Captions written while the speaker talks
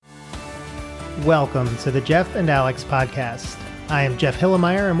Welcome to the Jeff and Alex podcast. I am Jeff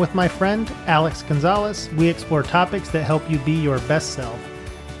Hillemeyer, and with my friend Alex Gonzalez, we explore topics that help you be your best self.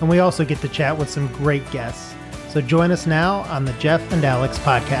 And we also get to chat with some great guests. So join us now on the Jeff and Alex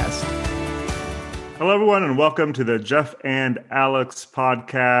podcast. Hello, everyone, and welcome to the Jeff and Alex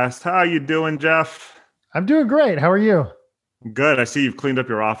podcast. How are you doing, Jeff? I'm doing great. How are you? Good. I see you've cleaned up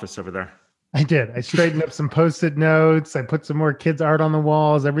your office over there. I did. I straightened up some Post-it notes. I put some more kids' art on the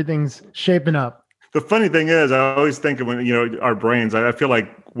walls. Everything's shaping up. The funny thing is, I always think of when, our brains, I feel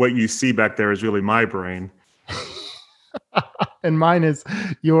like what you see back there is really my brain. And mine is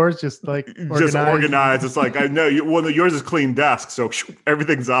yours, just like organized. Just organized. It's like, I know yours is clean desk, so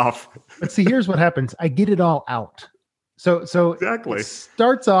everything's off. But see, here's what happens. I get it all out. So exactly. It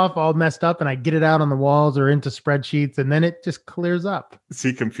starts off all messed up and I get it out on the walls or into spreadsheets and then it just clears up.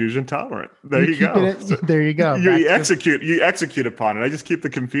 See, confusion tolerant. There you go. There you go. You execute upon it. I just keep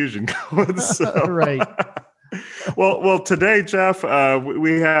the confusion going. So. Right. Well, today, Jeff,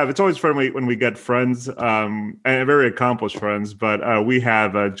 we have, it's always fun when we get friends, and very accomplished friends, but we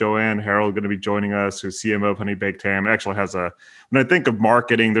have Joanne Harold going to be joining us, who's CMO of Honey Baked Ham. It actually has when I think of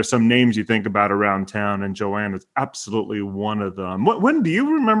marketing, there's some names you think about around town, and Joanne is absolutely one of them. When do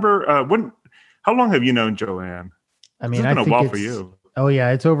you remember, how long have you known Joanne? I mean, it's been a while for you. Oh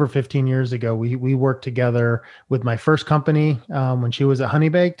yeah, it's over 15 years ago. We worked together with my first company when she was at Honey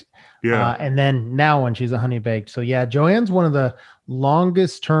Baked. Yeah. And then now when she's a Honey Baked. So yeah, Joanne's one of the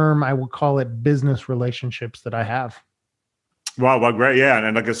longest term, I would call it, business relationships that I have. Wow, well, great. Yeah.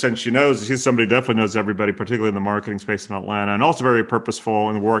 And like I said, she's somebody who definitely knows everybody, particularly in the marketing space in Atlanta, and also very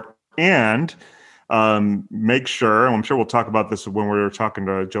purposeful in work and make sure, and I'm sure we'll talk about this when we're talking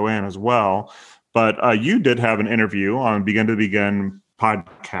to Joanne as well, but you did have an interview on Begin to Begin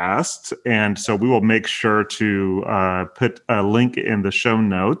podcast. And so we will make sure to put a link in the show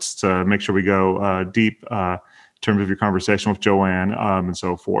notes to make sure we go deep in terms of your conversation with Joanne and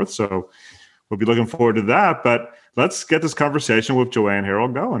so forth. So we'll be looking forward to that. But let's get this conversation with Joanne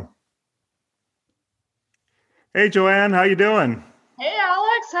Harold going. Hey, Joanne, how you doing? Hey,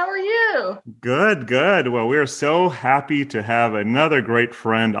 Alex, how are you? Good. Well, we're so happy to have another great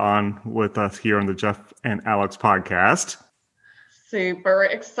friend on with us here on the Jeff and Alex podcast. Super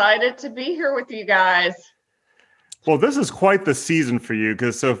excited to be here with you guys. Well, this is quite the season for you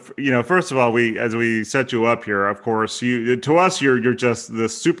because, first of all, as we set you up here, of course, you're just the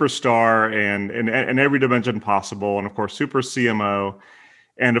superstar and in every dimension possible, and of course, super CMO,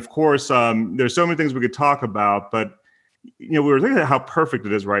 and of course, there's so many things we could talk about, but we were thinking about how perfect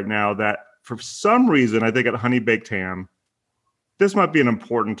it is right now that for some reason, I think at Honey Baked Ham, this might be an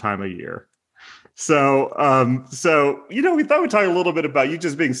important time of year. So, we thought we'd talk a little bit about you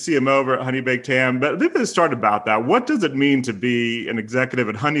just being CMO over at Honey Baked Ham, but maybe let's start about that. What does it mean to be an executive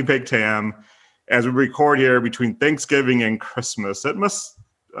at Honey Baked Ham as we record here between Thanksgiving and Christmas?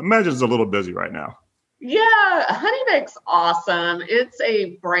 Imagine it's a little busy right now. Yeah, Honey Baked's awesome. It's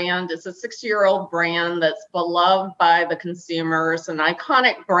a brand. It's a 60-year-old brand that's beloved by the consumers, an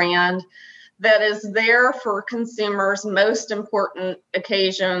iconic brand that is there for consumers' most important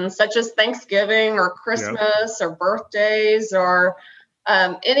occasions, such as Thanksgiving or Christmas or birthdays or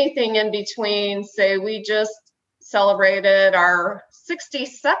anything in between. So we just celebrated our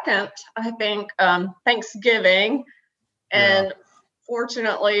 62nd, I think, Thanksgiving. And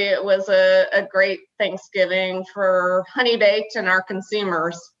fortunately, it was a great Thanksgiving for Honey Baked and our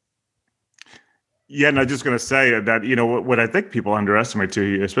consumers. Yeah, and I'm just going to say that, what I think people underestimate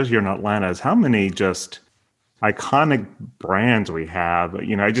too, especially here in Atlanta, is how many just iconic brands we have.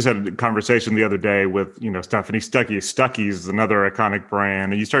 I just had a conversation the other day with, Stephanie Stuckey. Stuckey's is another iconic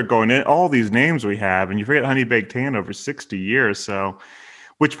brand. And you start going in all these names we have, and you forget Honey Baked Ham over 60 years. So,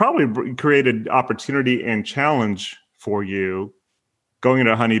 which probably created opportunity and challenge for you going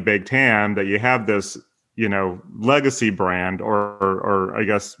into Honey Baked Ham, that you have this legacy brand or I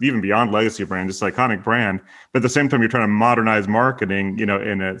guess even beyond legacy brand, just iconic brand. But at the same time, you're trying to modernize marketing,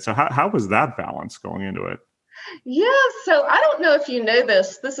 in it. So how was that balance going into it? Yeah. So I don't know if you know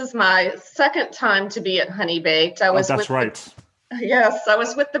this. This is my second time to be at Honey Baked. That's right. Yes. I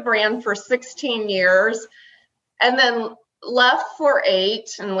was with the brand for 16 years and then left for 8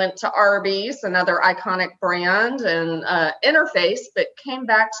 and went to Arby's, another iconic brand, and Interface, but came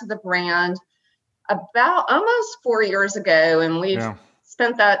back to the brand about almost 4 years ago, and we've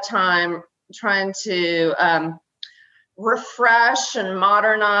spent that time trying to refresh and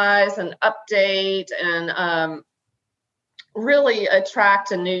modernize and update and really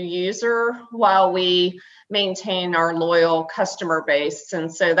attract a new user while we maintain our loyal customer base.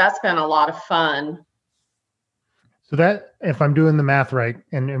 And so that's been a lot of fun. So that, if I'm doing the math right,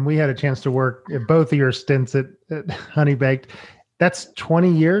 and we had a chance to work at both of your stints at Honey Baked, that's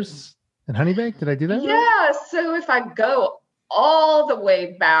 20 years at Honey Baked. Did I do that right? Yeah. So if I go all the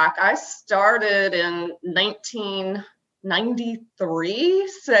way back, I started in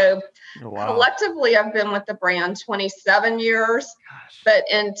 1993. So collectively, I've been with the brand 27 years, but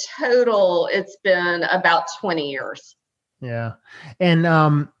in total, it's been about 20 years. Yeah. And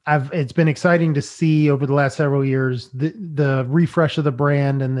it's been exciting to see over the last several years the refresh of the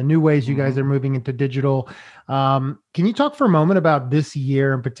brand and the new ways you guys are moving into digital. Can you talk for a moment about this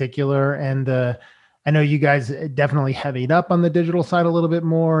year in particular? And I know you guys definitely heavied up on the digital side a little bit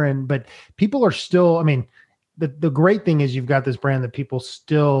more, but people are still, I mean, the great thing is you've got this brand that people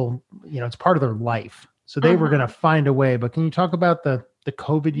still, it's part of their life. So they were going to find a way, but can you talk about the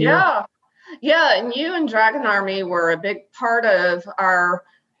COVID year? Yeah, and you and Dragon Army were a big part of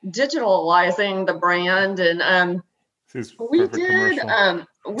digitalizing the brand, and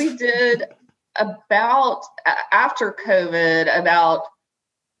we did about, after COVID, about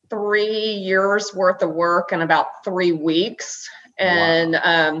 3 years worth of work in about 3 weeks, and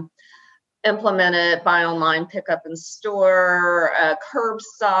implemented buy online, pick up in store,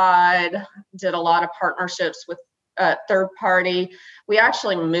 curbside, did a lot of partnerships with third party. We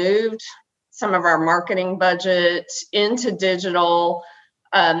actually moved some of our marketing budget into digital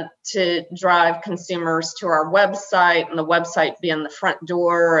to drive consumers to our website, and the website being the front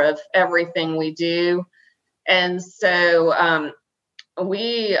door of everything we do. And so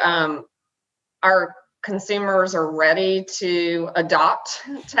our consumers are ready to adopt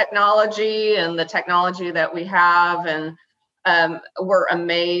technology and the technology that we have, and we're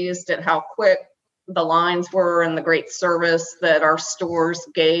amazed at how quick the lines were and the great service that our stores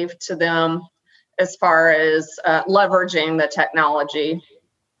gave to them as far as leveraging the technology.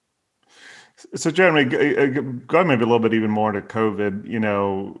 So Jeremy, going maybe a little bit even more to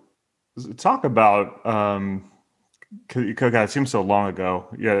COVID, talk about, God, it seems so long ago.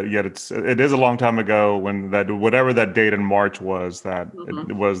 Yet it is a long time ago when whatever that date in March was,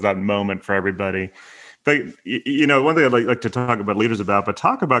 it was that moment for everybody. But one thing I'd like to talk about leaders about, but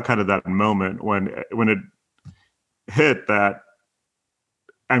talk about kind of that moment when it hit that.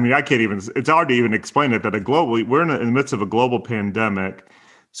 I mean, it's hard to even explain it, that we're in the midst of a global pandemic.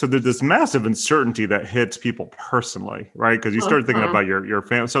 So there's this massive uncertainty that hits people personally, right? Because you start thinking about your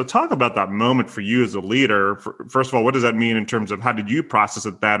family. So talk about that moment for you as a leader. First of all, what does that mean in terms of how did you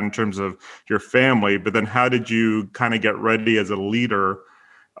process that in terms of your family? But then how did you kind of get ready as a leader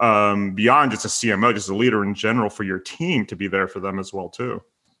beyond just a CMO, just a leader in general for your team to be there for them as well too?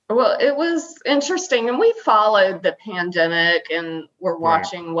 Well, it was interesting, and we followed the pandemic and were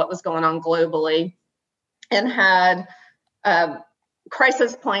watching what was going on globally, and had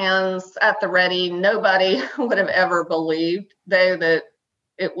crisis plans at the ready. Nobody would have ever believed, though, that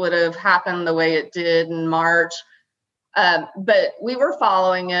it would have happened the way it did in March. But we were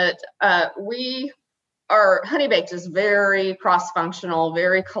following it. Honey Baked is very cross-functional,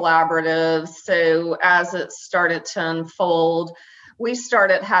 very collaborative. So as it started to unfold, we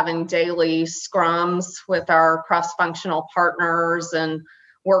started having daily scrums with our cross-functional partners and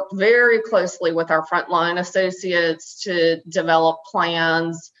worked very closely with our frontline associates to develop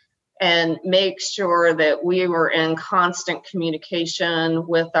plans and make sure that we were in constant communication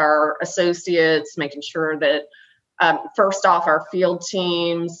with our associates, making sure that first off, our field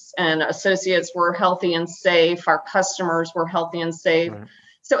teams and associates were healthy and safe. Our customers were healthy and safe. Right.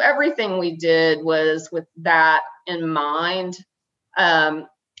 So everything we did was with that in mind. And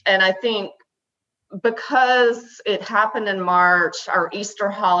I think because it happened in March, our Easter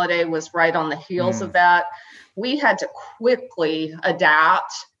holiday was right on the heels of that. We had to quickly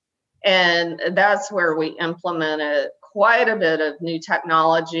adapt. And that's where we implemented quite a bit of new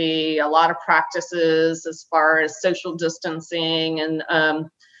technology, a lot of practices as far as social distancing and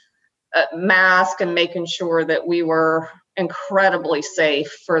mask, and making sure that we were incredibly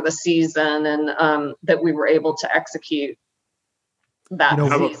safe for the season, and that we were able to execute that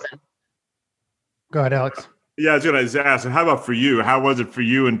season. Go ahead, Alex. Yeah, I was going to ask, how about for you? How was it for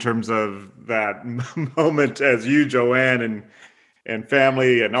you in terms of that moment as you, Joanne, and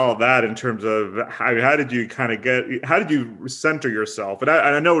family and all of that, in terms of how did you center yourself? And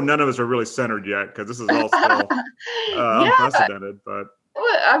I know none of us are really centered yet because this is all still unprecedented. But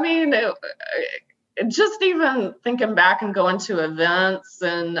I mean, just even thinking back and going to events,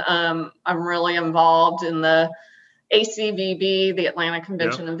 and I'm really involved in the ACVB, the Atlanta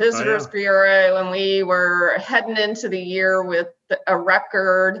Convention and Visitors Bureau, and we were heading into the year with a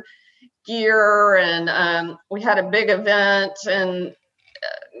record year, and we had a big event, and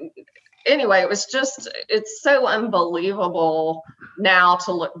anyway, it's so unbelievable now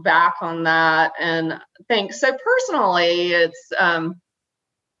to look back on that and think. So personally,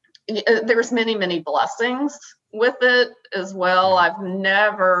 there's many, many blessings with it as well. I've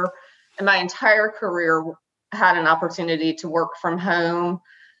never in my entire career had an opportunity to work from home.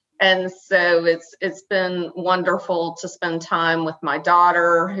 And so it's been wonderful to spend time with my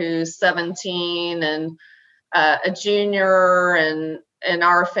daughter, who's 17 and a junior, and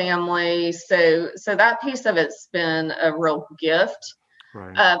our family. So that piece of it's been a real gift.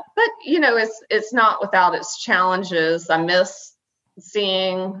 Right. But it's not without its challenges. I miss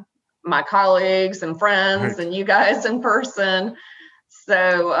seeing my colleagues and friends and you guys in person.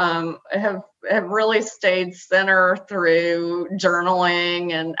 So I have really stayed center through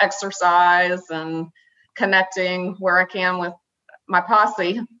journaling and exercise and connecting where I can with my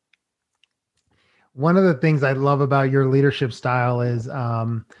posse. One of the things I love about your leadership style is,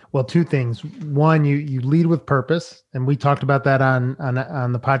 two things. One, you lead with purpose, and we talked about that on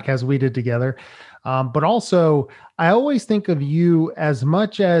the podcast we did together. But also, I always think of you as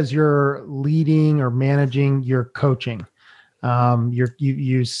much as you're leading or managing, you're coaching.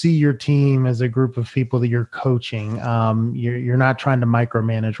 You see your team as a group of people that you're coaching. You're not trying to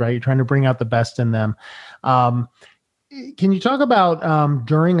micromanage, right? You're trying to bring out the best in them. Can you talk about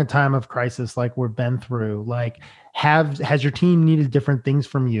during a time of crisis like we've been through, like has your team needed different things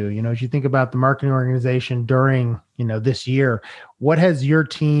from you? As you think about the marketing organization during, this year, what have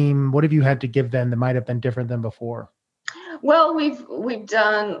you had to give them that might have been different than before? Well, we've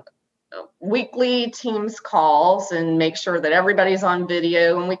done weekly Teams calls and make sure that everybody's on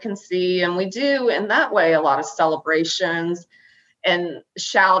video and we can see, and we do in that way a lot of celebrations and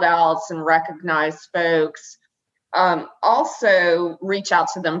shout outs and recognize folks. Also reach out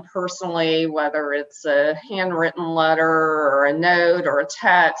to them personally, whether it's a handwritten letter or a note or a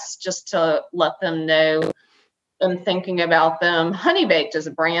text, just to let them know I'm thinking about them. Honey Baked as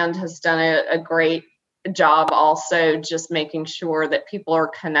a brand has done a great job also, just making sure that people are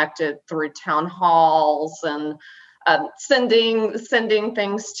connected through town halls and sending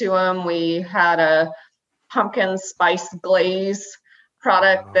things to them. We had a pumpkin spice glaze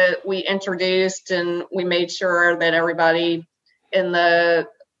product that we introduced, and we made sure that everybody in the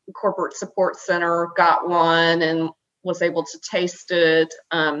corporate support center got one and was able to taste it.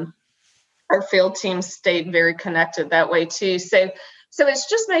 Our field team stayed very connected that way too. So it's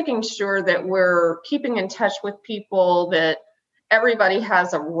just making sure that we're keeping in touch with people, that everybody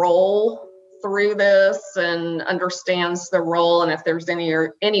has a role through this and understands the role. And if there's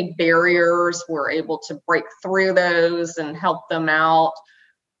any barriers, we're able to break through those and help them out.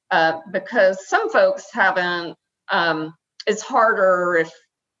 Because some folks haven't, it's harder if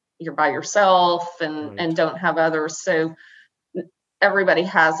you're by yourself and don't have others. So everybody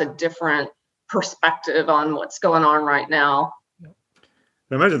has a different perspective on what's going on right now.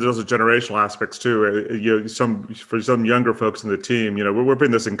 I imagine there's also generational aspects too. For some younger folks in the team, we're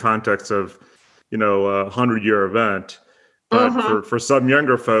putting this in context of, a 100-year event. But for some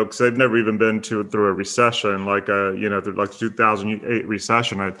younger folks, they've never even been through a recession, like the 2008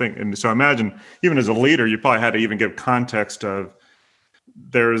 recession, I think. And so I imagine even as a leader, you probably had to even give context of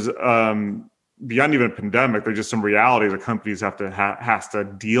there's beyond even a pandemic, there's just some realities that companies has to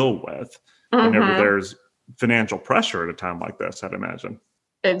deal with whenever there's financial pressure at a time like this, I'd imagine.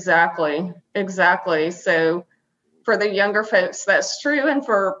 Exactly. So for the younger folks, that's true. And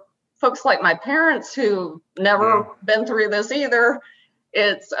for folks like my parents who've never been through this either,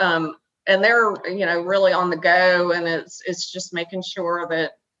 it's and they're really on the go, and it's just making sure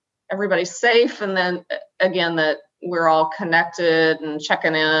that everybody's safe, and then again that we're all connected and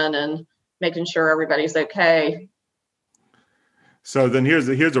checking in and making sure everybody's okay. So then here's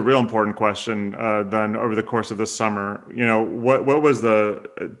a real important question. Then over the course of this summer, what was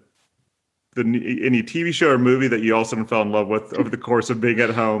any TV show or movie that you also fell in love with over the course of being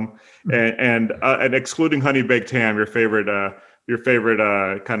at home, and excluding Honey Baked Ham, your favorite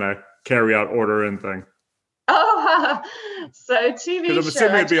kind of carry out order in thing? Oh, so TV show. Because I'm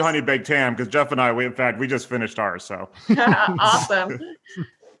assuming it'd be Honey Baked Ham, because Jeff and I, we just finished ours. So awesome.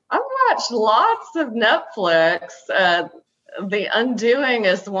 I've watched lots of Netflix. The Undoing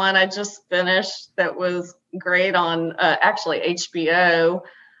is one I just finished that was great on actually HBO.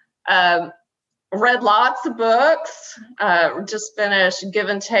 Read lots of books. Just finished Give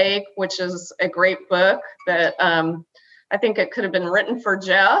and Take, which is a great book that I think it could have been written for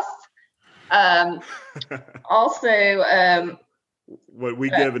Jeff. Also, what we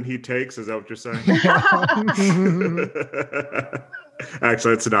give and he takes, is that what you're saying?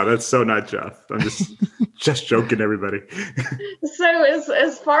 Actually, it's not. That's so not Jeff. I'm just Just joking, everybody. So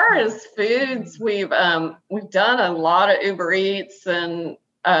as far as foods, we've done a lot of Uber Eats and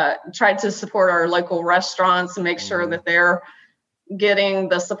tried to support our local restaurants and make sure that they're getting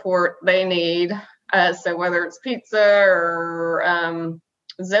the support they need. So whether it's pizza or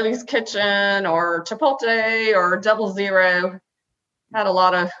Zoe's Kitchen or Chipotle or Double Zero, had a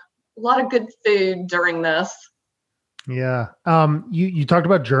lot of good food during this. Yeah. You talked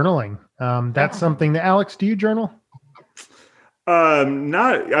about journaling. That's something that, Alex, do you journal?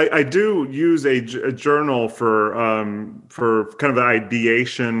 I do use a journal for kind of the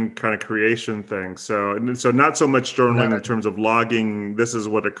ideation, kind of creation thing. So not so much journaling in terms of logging, this is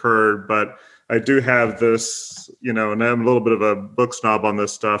what occurred, but I do have this, and I'm a little bit of a book snob on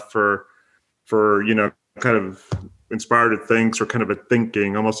this stuff for kind of inspired things or kind of a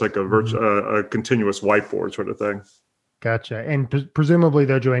thinking, almost like a continuous whiteboard sort of thing. Gotcha. And presumably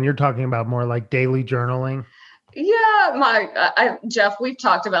though, Joanne, you're talking about more like daily journaling. Yeah, Jeff, we've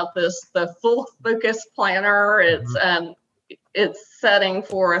talked about this, the Full Focus Planner. It's setting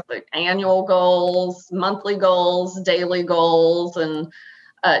forth annual goals, monthly goals, daily goals, and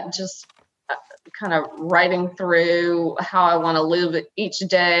just kind of writing through how I want to live each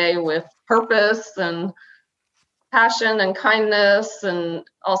day with purpose and passion and kindness, and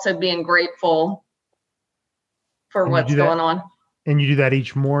also being grateful for what's going on. And you do that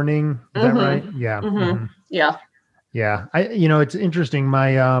each morning, is that right? Yeah. Mm-hmm. Yeah. Yeah. It's interesting.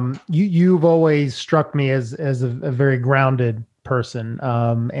 My, you've always struck me as a very grounded person.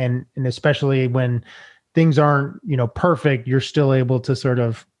 And especially when things aren't, perfect, you're still able to sort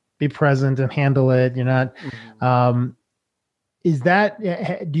of be present and handle it. You're not, is that,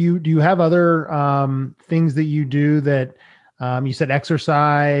 do you have other, things that you do that, you said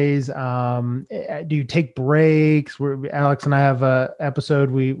exercise. Do you take breaks? Alex and I have a episode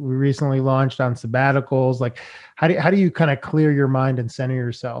we recently launched on sabbaticals. Like, how do you kind of clear your mind and center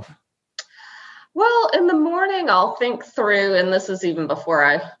yourself? Well, in the morning, I'll think through, and this is even before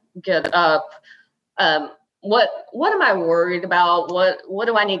I get up. What am I worried about? What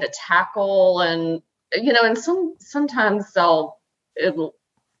do I need to tackle? And and sometimes I'll get a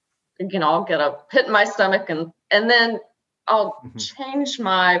pit in my stomach, and then I'll change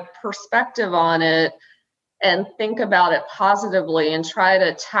my perspective on it and think about it positively and try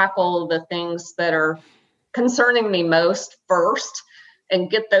to tackle the things that are concerning me most first and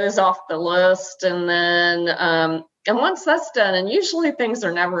get those off the list. And then, and once that's done, and usually things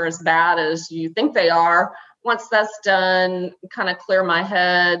are never as bad as you think they are. Once that's done, kind of clear my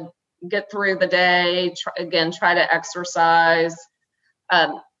head, get through the day, try to exercise,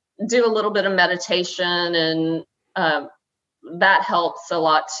 do a little bit of meditation, and that helps a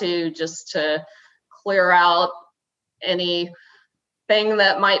lot too, just to clear out anything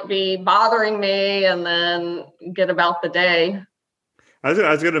that might be bothering me, and then get about the day. I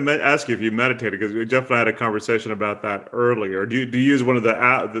was going to ask you if you meditated, because we definitely had a conversation about that earlier. Do you use one of the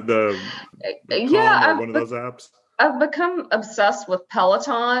one of those apps? I've become obsessed with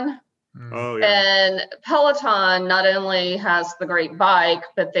Peloton. Oh, yeah. And Peloton not only has the great bike,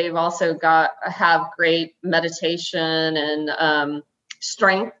 but they've also have great meditation and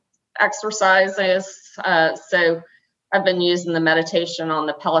strength exercises. So I've been using the meditation on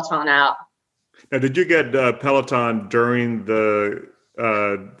the Peloton app. Now, did you get Peloton during the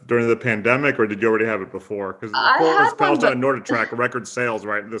pandemic, or did you already have it before? Because Peloton and NordicTrack record sales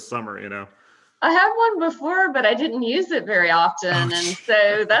right this summer, I had one before, but I didn't use it very often. And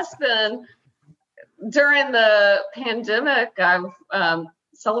so that's been during the pandemic. I've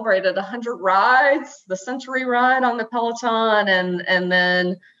celebrated 100 rides, the Century Ride on the Peloton, and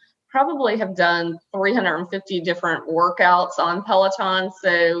then probably have done 350 different workouts on Peloton.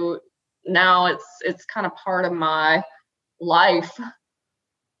 So now it's kind of part of my life.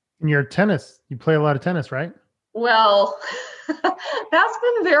 And you're tennis. You play a lot of tennis, right? Well, that's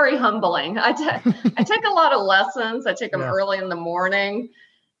been very humbling. I take a lot of lessons. I take them early in the morning,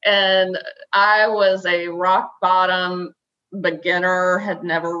 and I was a rock bottom beginner, had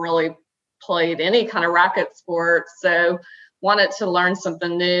never really played any kind of racket sport, so wanted to learn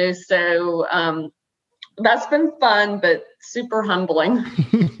something new. So that's been fun, but super humbling.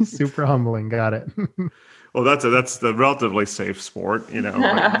 Super humbling. Got it. Well, that's the relatively safe sport, right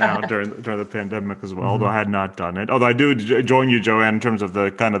now during the pandemic as well. Although I had not done it. Although I do join you, Joanne, in terms of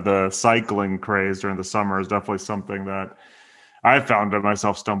the kind of the cycling craze during the summer is definitely something that I found that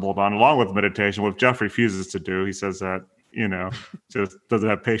myself stumbled on, along with meditation, which Jeff refuses to do. He says that just doesn't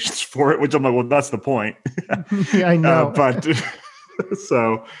have patience for it, which I'm like, well, that's the point. Yeah, I know. But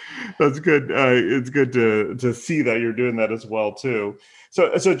So that's good. It's good to see that you're doing that as well too.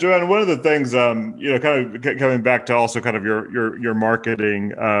 So Joanne, one of the things, kind of coming back to also kind of your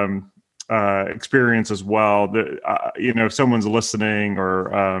marketing experience as well. That if someone's listening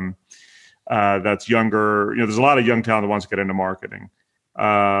or that's younger, there's a lot of young talent that wants to get into marketing,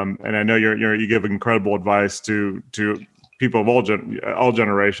 and I know you give incredible advice to people of all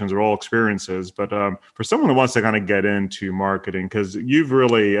generations or all experiences. But for someone who wants to kind of get into marketing, because you've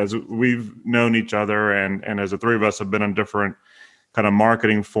really, as we've known each other, and as the three of us have been on different kind of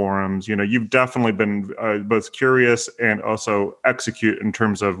marketing forums, you've definitely been both curious and also execute in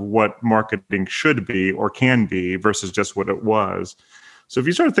terms of what marketing should be or can be versus just what it was. So if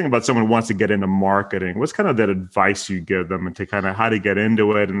you start thinking about someone who wants to get into marketing, what's kind of that advice you give them and to kind of how to get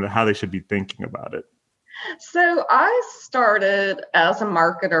into it and how they should be thinking about it? So I started as a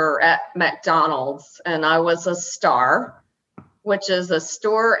marketer at McDonald's, and I was a STAR, which is a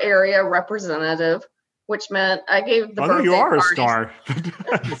store area representative, which meant I gave the birthday you are parties. A star.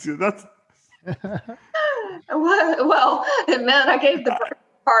 That's well, it meant I gave the birthday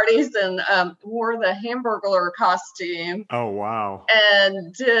parties and wore the Hamburglar costume. Oh, wow.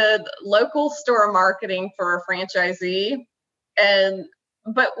 And did local store marketing for a franchisee.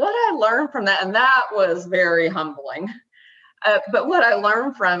 But what I learned from that, and that was very humbling, but what I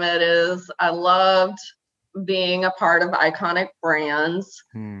learned from it is I loved being a part of iconic brands,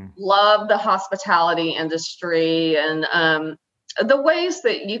 loved the hospitality industry, and the ways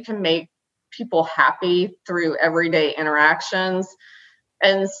that you can make people happy through everyday interactions.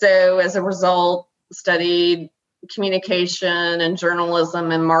 And so as a result, studied communication and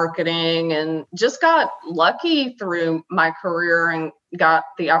journalism and marketing, and just got lucky through my career and got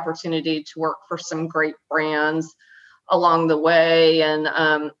the opportunity to work for some great brands along the way,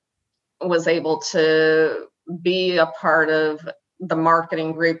 and was able to be a part of the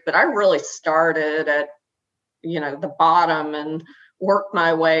marketing group. But I really started at, the bottom and worked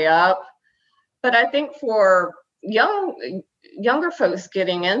my way up. But I think for younger folks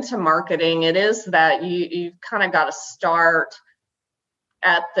getting into marketing, it is that you kind of got to start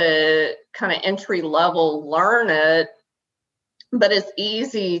at the kind of entry level, learn it, but it's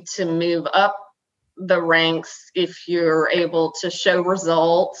easy to move up the ranks if you're able to show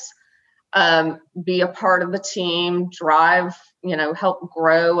results, be a part of the team, drive, help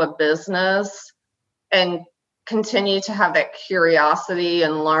grow a business, and continue to have that curiosity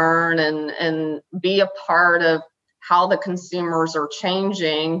and learn and be a part of how the consumers are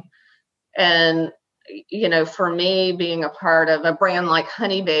changing. And, for me, being a part of a brand like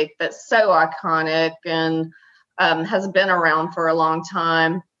Honey Baked that's so iconic and has been around for a long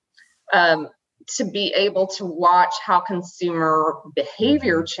time, to be able to watch how consumer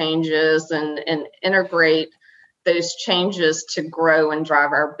behavior changes and integrate those changes to grow and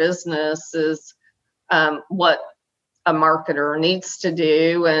drive our business is what a marketer needs to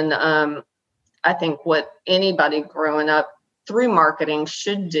do. And I think what anybody growing up through marketing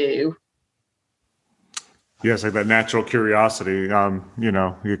should do. Yes, like that natural curiosity, it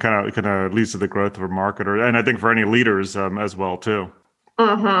kind of leads to the growth of a marketer. And I think for any leaders as well, too.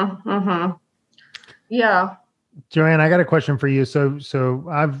 Yeah. Joanne, I got a question for you. So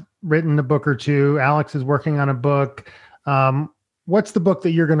I've written a book or two. Alex is working on a book. What's the book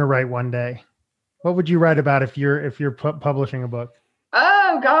that you're going to write one day? What would you write about if you're publishing a book?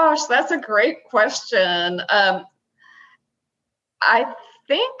 Oh gosh, that's a great question. I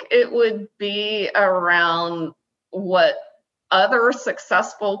think it would be around what other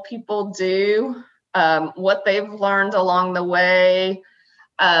successful people do, what they've learned along the way,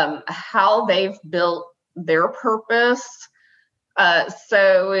 how they've built their purpose.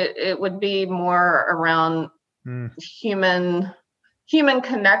 So it would be more around human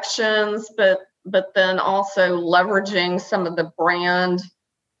connections, but then also leveraging some of the brand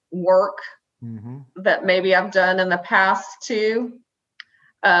work that maybe I've done in the past too.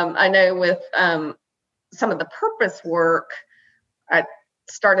 I know with some of the purpose work, I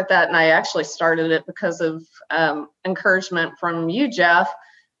started that, and I actually started it because of encouragement from you, Jeff.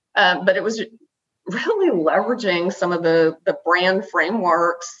 But it was really leveraging some of the brand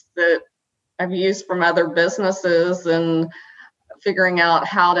frameworks that I've used from other businesses and figuring out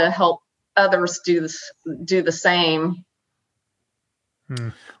how to help others do the same.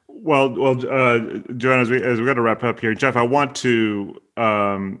 Well, Joanne, as we got to wrap up here, Jeff, I want to,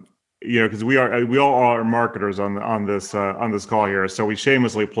 because we all are marketers on this call here, so we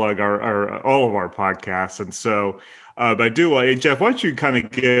shamelessly plug our all of our podcasts, and so. But I do, Jeff, why don't you kind of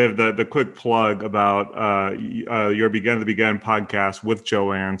give the quick plug about your Begin to Begin podcast with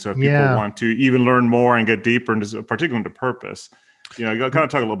Joanne, so if people want to even learn more and get deeper into, particularly into purpose. kind of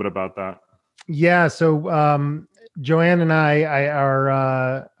talk a little bit about that. Yeah. So Joanne and I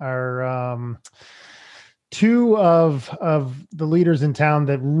are two of the leaders in town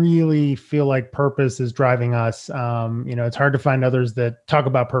that really feel like purpose is driving us. It's hard to find others that talk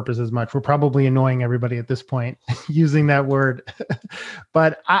about purpose as much. We're probably annoying everybody at this point using that word,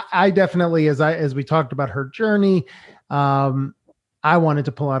 but I definitely, as we talked about her journey, I wanted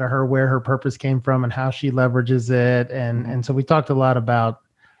to pull out of her where her purpose came from and how she leverages it, and so we talked a lot about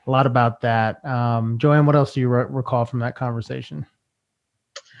that. Joanne, what else do you recall from that conversation?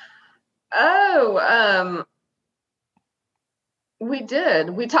 We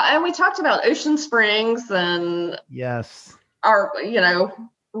did. We talked about Ocean Springs and yes, our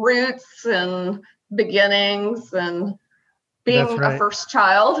roots and beginnings and being a first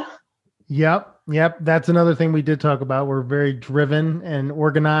child. Yep. That's another thing we did talk about. We're very driven and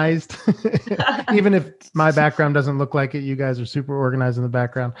organized. Even if my background doesn't look like it, you guys are super organized in the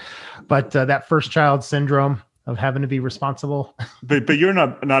background. But that first child syndrome of having to be responsible. But you're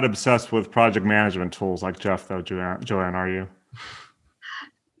not obsessed with project management tools like Jeff, though, Joanne, are you?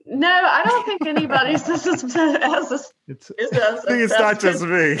 No, I don't think anybody's as obsessed. It's not just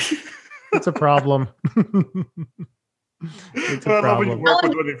me. It's a problem. It's a problem. When you work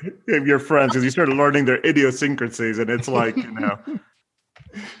with one of your friends, because you started learning their idiosyncrasies, and it's like,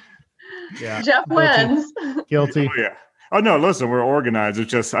 Yeah. Jeff wins. Guilty. Oh, yeah. Oh no, listen, we're organized. It's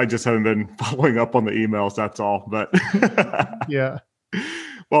just I just haven't been following up on the emails. That's all. But yeah.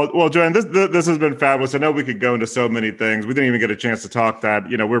 Well, Joanne, this has been fabulous. I know we could go into so many things. We didn't even get a chance to talk that,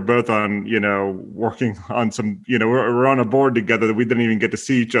 we're both on, working on some, we're on a board together that we didn't even get to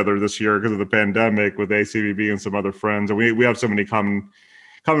see each other this year because of the pandemic with ACVB and some other friends. And we have so many common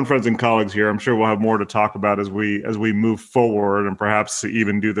friends and colleagues here. I'm sure we'll have more to talk about as we move forward, and perhaps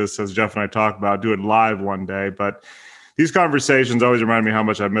even do this, as Jeff and I talk about, do it live one day. But these conversations always remind me how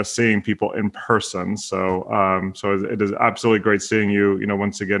much I miss seeing people in person. So it is absolutely great seeing you,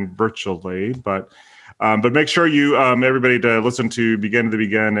 once again, virtually. But make sure you, everybody, to listen to Begin to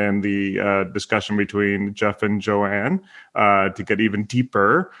Begin and the discussion between Jeff and Joanne to get even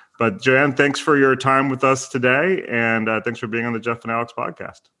deeper. But Joanne, thanks for your time with us today. And thanks for being on the Jeff and Alex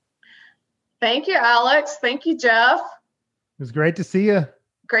podcast. Thank you, Alex. Thank you, Jeff. It was great to see you.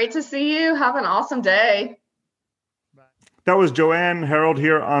 Great to see you. Have an awesome day. That was Joanne Harold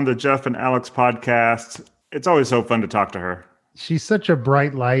here on the Jeff and Alex podcast. It's always so fun to talk to her. She's such a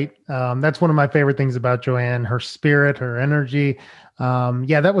bright light. That's one of my favorite things about Joanne, her spirit, her energy.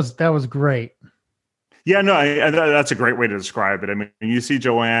 That was great. Yeah, no, that's a great way to describe it. I mean, you see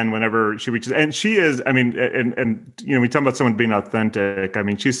Joanne whenever she reaches, and she is, I mean, and we talk about someone being authentic. I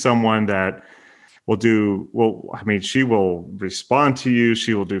mean, she's someone that she will respond to you.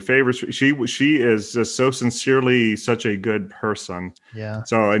 She will do favors. She is just so sincerely such a good person. Yeah.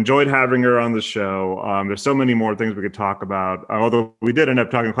 So I enjoyed having her on the show. There's so many more things we could talk about. Although we did end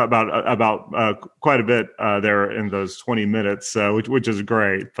up talking about quite a bit there in those 20 minutes, which is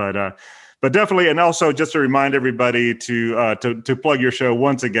great. But definitely, and also just to remind everybody to plug your show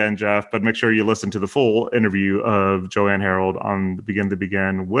once again, Jeff. But make sure you listen to the full interview of Joanne Harold on Begin to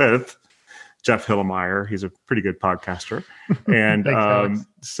Begin with Jeff Hillemeyer. He's a pretty good podcaster. And Thanks,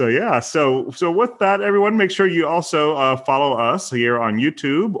 so with that, everyone, make sure you also follow us here on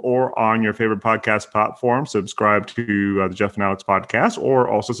YouTube or on your favorite podcast platform. Subscribe to the Jeff and Alex podcast, or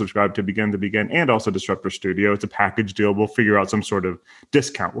also subscribe to Begin to Begin and also Disruptor Studio. It's a package deal. We'll figure out some sort of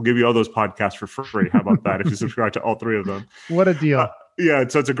discount. We'll give you all those podcasts for free. How about that? If you subscribe to all three of them. What a deal. Yeah,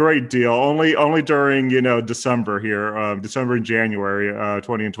 so it's a great deal. Only during December here, December and January,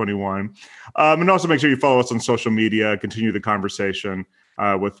 20 and 21, and also make sure you follow us on social media. Continue the conversation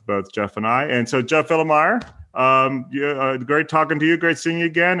with both Jeff and I. And so, Jeff Hillemeyer, great talking to you. Great seeing you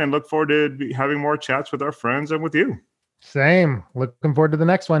again, and look forward to having more chats with our friends and with you. Same. Looking forward to the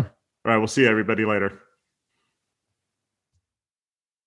next one. All right, we'll see everybody later.